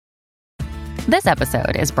This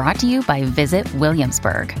episode is brought to you by Visit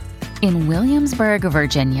Williamsburg. In Williamsburg,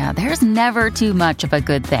 Virginia, there's never too much of a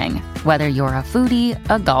good thing. Whether you're a foodie,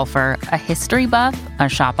 a golfer, a history buff, a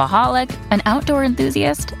shopaholic, an outdoor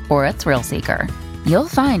enthusiast, or a thrill seeker, you'll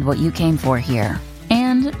find what you came for here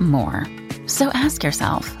and more. So ask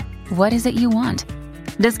yourself, what is it you want?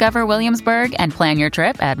 Discover Williamsburg and plan your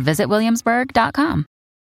trip at visitwilliamsburg.com.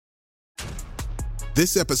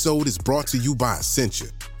 This episode is brought to you by Essentia.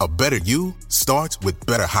 A better you starts with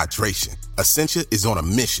better hydration. Essentia is on a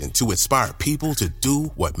mission to inspire people to do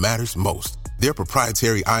what matters most. Their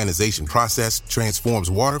proprietary ionization process transforms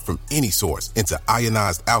water from any source into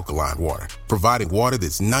ionized alkaline water, providing water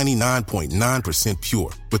that's 99.9% pure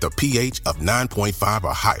with a pH of 9.5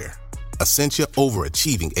 or higher. Essentia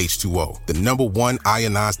overachieving H2O, the #1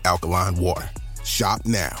 ionized alkaline water. Shop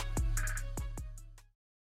now.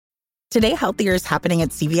 Today, Healthier is happening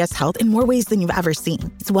at CVS Health in more ways than you've ever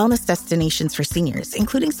seen. It's wellness destinations for seniors,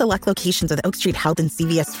 including select locations with Oak Street Health and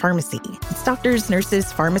CVS Pharmacy. It's doctors,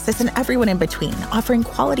 nurses, pharmacists, and everyone in between, offering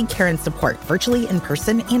quality care and support virtually, in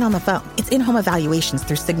person, and on the phone. It's in-home evaluations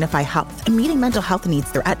through Signify Health and meeting mental health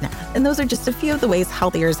needs through Aetna. And those are just a few of the ways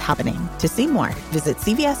Healthier is happening. To see more, visit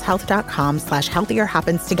cvshealth.com/healthier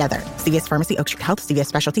happens together. CVS Pharmacy, Oak Street Health, CVS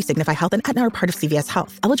Specialty, Signify Health, and Aetna are part of CVS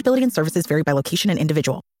Health. Eligibility and services vary by location and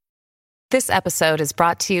individual. This episode is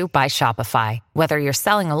brought to you by Shopify. Whether you're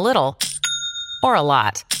selling a little or a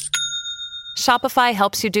lot, Shopify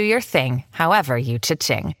helps you do your thing, however you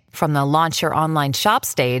cha-ching. From the launch your online shop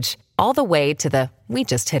stage, all the way to the we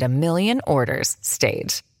just hit 1 million orders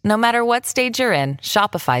stage. No matter what stage you're in,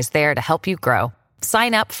 Shopify's there to help you grow.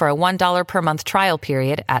 Sign up for a $1 per month trial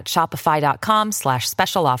period at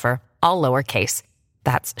shopify.com/special offer, all lowercase.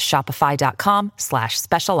 That's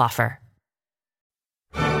shopify.com/special offer.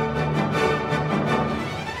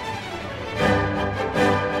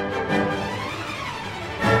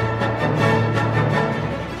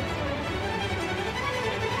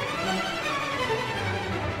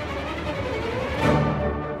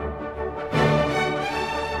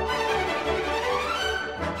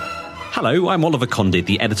 Hello, I'm Oliver Condit,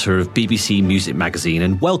 the editor of BBC Music Magazine,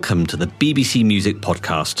 and welcome to the BBC Music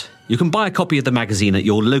Podcast. You can buy a copy of the magazine at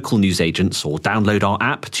your local newsagents or download our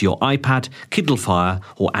app to your iPad, Kindle Fire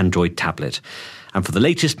or Android tablet. And for the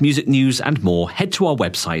latest music news and more, head to our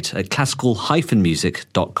website at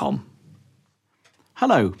classical-music.com.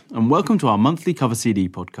 Hello, and welcome to our monthly cover CD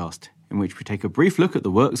podcast, in which we take a brief look at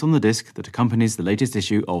the works on the disc that accompanies the latest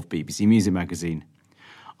issue of BBC Music Magazine.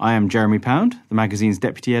 I am Jeremy Pound, the magazine's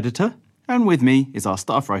deputy editor, and with me is our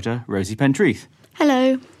staff writer, Rosie Pentreath.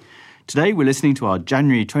 Hello. Today we're listening to our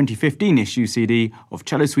January 2015 issue CD of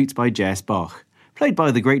Cello Suites by J.S. Bach, played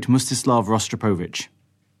by the great Mstislav Rostropovich.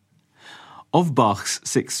 Of Bach's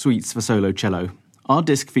 6 suites for solo cello, our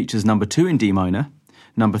disc features number 2 in D minor,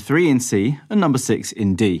 number 3 in C, and number 6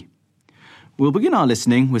 in D. We'll begin our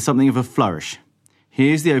listening with something of a flourish.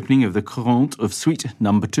 Here's the opening of the Courante of Suite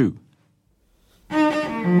number 2.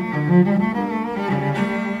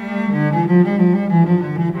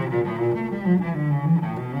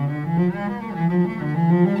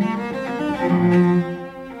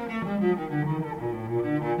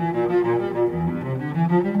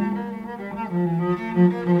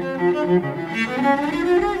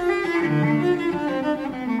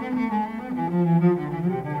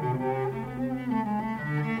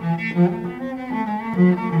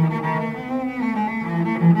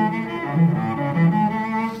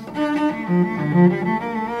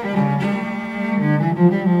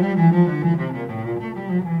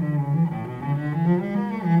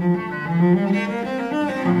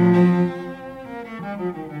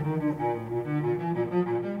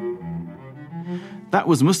 That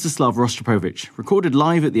was Mstislav Rostropovich, recorded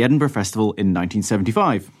live at the Edinburgh Festival in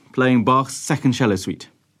 1975, playing Bach's second cello suite.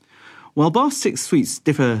 While Bach's 6 suites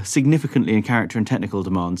differ significantly in character and technical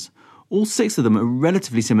demands, all 6 of them are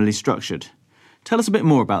relatively similarly structured. Tell us a bit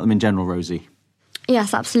more about them in general, Rosie.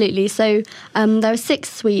 Yes, absolutely. So there are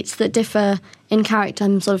 6 suites that differ in character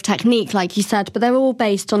and sort of technique, like you said, but they're all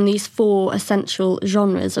based on these 4 essential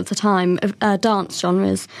genres of the time, dance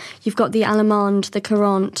genres. You've got the allemande, the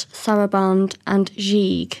courante, sarabande and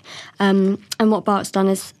gigue. And what Bach's done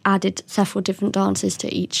is added several different dances to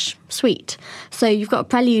each suite. So you've got a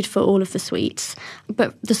prelude for all of the suites,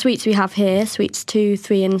 but the suites we have here, suites 2,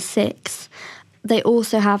 3 and 6, they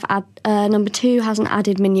also have, number 2 has an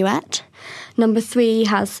added minuet, number 3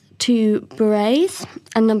 has 2 bourrées,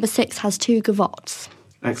 and number 6 has 2 gavottes.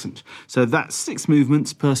 Excellent. So that's 6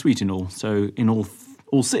 movements per suite in all. So in all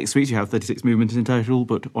 6 suites you have 36 movements in total,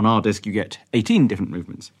 but on our disc you get 18 different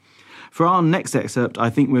movements. For our next excerpt, I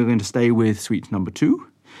think we're going to stay with suite number 2.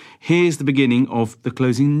 Here's the beginning of the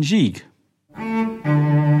closing jig.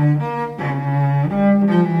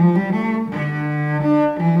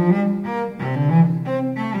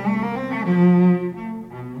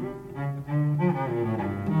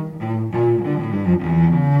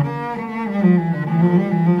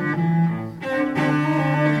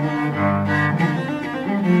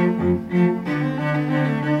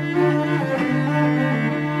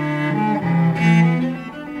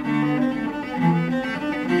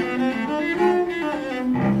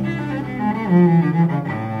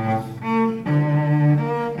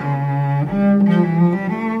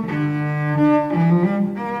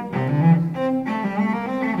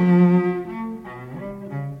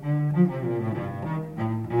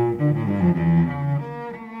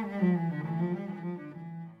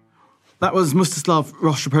 That was Mstislav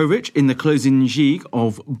Rostropovich in the closing jig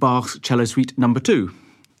of Bach's Cello Suite No. 2.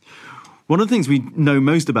 One of the things we know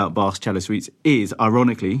most about Bach's cello suites is,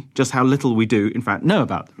 ironically, just how little we do, in fact, know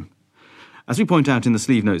about them. As we point out in the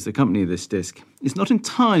sleeve notes that accompany this disc, it's not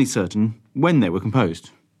entirely certain when they were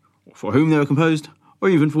composed, or for whom they were composed, or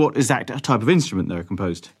even for what exact type of instrument they were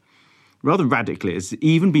composed. Rather radically, it's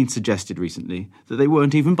even been suggested recently that they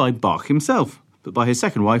weren't even by Bach himself, but by his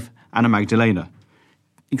second wife, Anna Magdalena.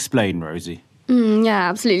 Explain, Rosie. Yeah,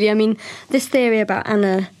 absolutely. I mean, this theory about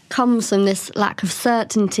Anna comes from this lack of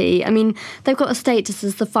certainty. I mean, they've got a status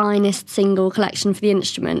as the finest single collection for the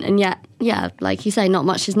instrument, and yet, yeah, like you say, not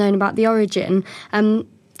much is known about the origin.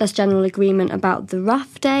 There's general agreement about the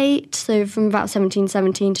rough date, so from about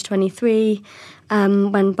 1717 to 23,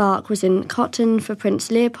 when Bach was in Cotton for Prince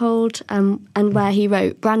Leopold, and where he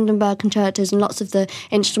wrote Brandenburg concertos and lots of the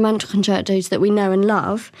instrumental concertos that we know and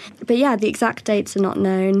love. But yeah, the exact dates are not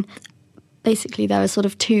known. Basically, there are sort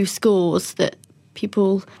of two scores that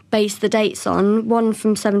people base the dates on, one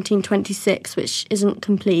from 1726, which isn't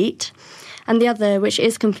complete, and the other, which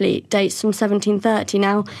is complete, dates from 1730.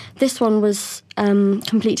 Now, this one was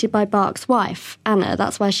completed by Bach's wife, Anna.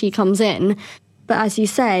 That's where she comes in. But as you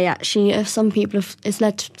say, actually, it's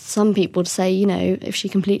led some people to say, you know, if she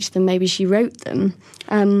completed them, maybe she wrote them.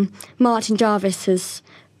 Martin Jarvis has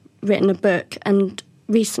written a book and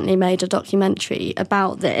recently made a documentary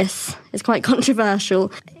about this. It's quite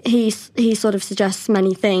controversial. He sort of suggests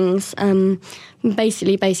many things,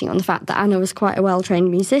 basically basing it on the fact that Anna was quite a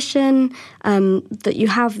well-trained musician, that you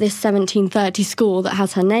have this 1730 score that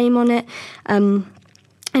has her name on it,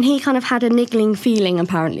 and he kind of had a niggling feeling,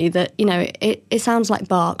 apparently, that, you know, it sounds like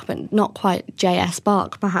Bach, but not quite J.S.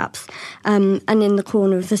 Bach, perhaps. And in the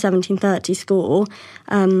corner of the 1730 score,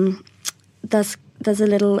 there's a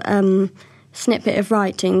little snippet of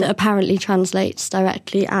writing that apparently translates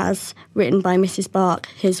directly as written by Mrs. Bach,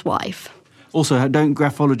 his wife. Also, don't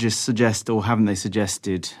graphologists suggest, or haven't they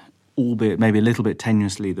suggested, albeit maybe a little bit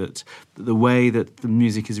tenuously, that the way that the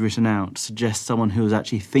music is written out suggests someone who was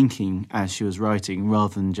actually thinking as she was writing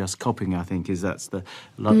rather than just copying, I think, that's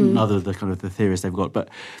another the kind of the theories they've got. But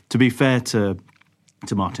to be fair to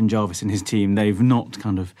Martin Jarvis and his team, they've not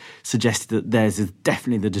kind of suggested that theirs is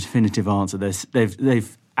definitely the definitive answer.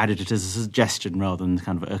 They've added it as a suggestion rather than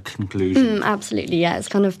kind of a conclusion. Absolutely, yeah. It's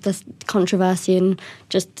kind of this controversy and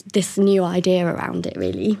just this new idea around it,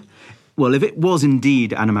 really. Well, if it was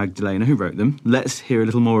indeed Anna Magdalena who wrote them, let's hear a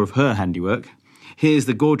little more of her handiwork. Here's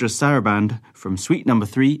the gorgeous Saraband from Suite No.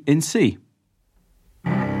 3 in C.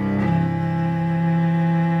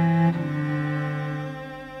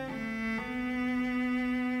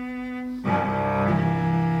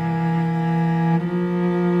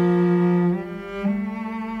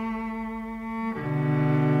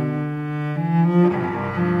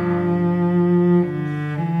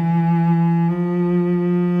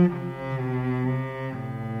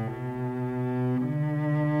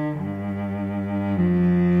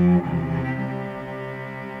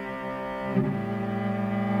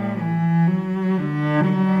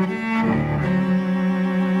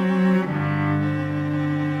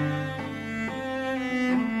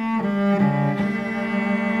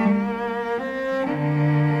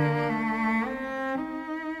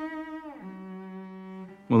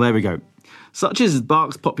 Well, there we go. Such is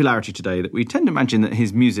Bach's popularity today that we tend to imagine that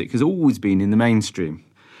his music has always been in the mainstream.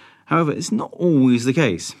 However, it's not always the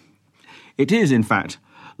case. It is, in fact,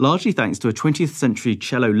 largely thanks to a 20th century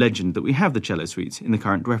cello legend that we have the cello suites in the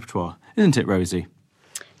current repertoire. Isn't it, Rosie?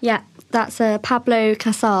 Yeah, that's Pablo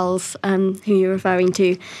Casals, who you're referring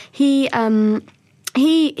to. He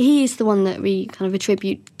is the one that we kind of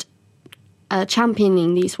attribute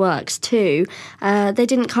championing these works too. They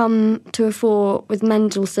didn't come to a fore with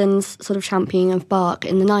Mendelssohn's sort of championing of Bach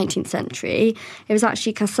in the 19th century. It was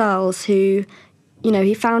actually Casals who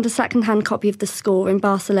he found a second-hand copy of the score in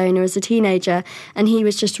Barcelona as a teenager, and he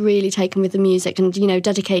was just really taken with the music and,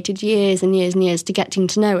 dedicated years and years and years to getting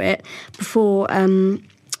to know it before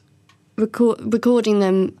recording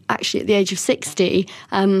them actually at the age of 60.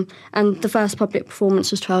 And the first public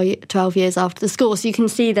performance was 12 years after the score. So you can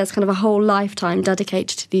see there's kind of a whole lifetime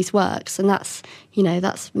dedicated to these works, and that's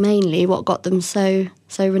mainly what got them so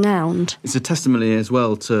renowned. It's a testimony as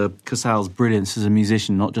well to Casals' brilliance as a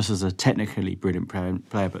musician, not just as a technically brilliant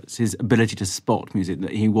player, but his ability to spot music,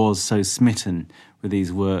 that he was so smitten with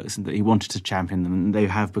these works and that he wanted to champion them, and they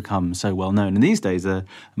have become so well known. And these days they're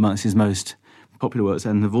amongst his most popular works,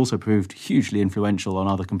 and have also proved hugely influential on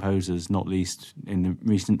other composers, not least in the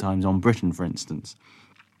recent times on Britain, for instance.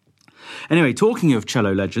 Anyway, talking of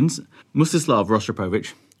cello legends, Mstislav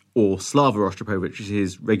Rostropovich, or Slava Rostropovich as he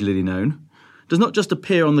is regularly known, does not just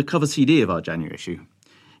appear on the cover CD of our January issue.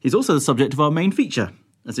 He's also the subject of our main feature,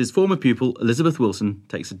 as his former pupil, Elizabeth Wilson,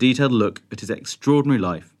 takes a detailed look at his extraordinary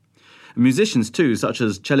life. And musicians too, such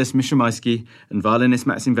as cellist Misha Maisky and violinist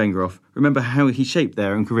Maxim Vengerov, remember how he shaped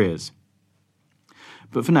their own careers.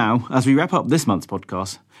 But for now, as we wrap up this month's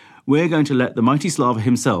podcast, we're going to let the mighty Slava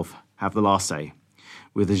himself have the last say,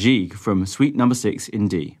 with a Gigue from Suite No. 6 in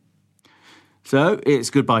D. So, it's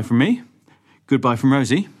goodbye from me, goodbye from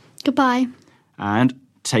Rosie. Goodbye. And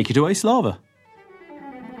take it away, Slava.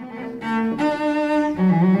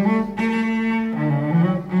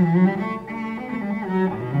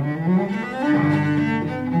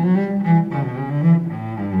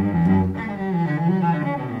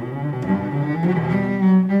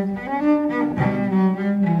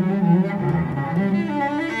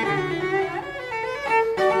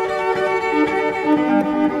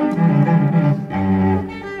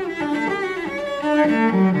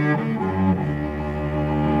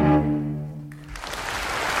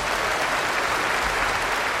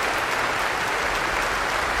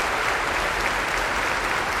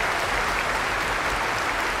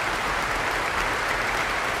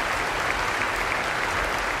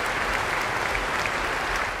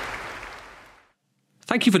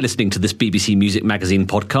 Thank you for listening to this BBC Music Magazine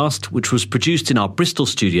podcast, which was produced in our Bristol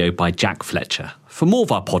studio by Jack Fletcher. For more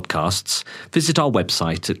of our podcasts, visit our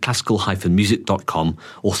website at classical-music.com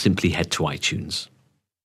or simply head to iTunes.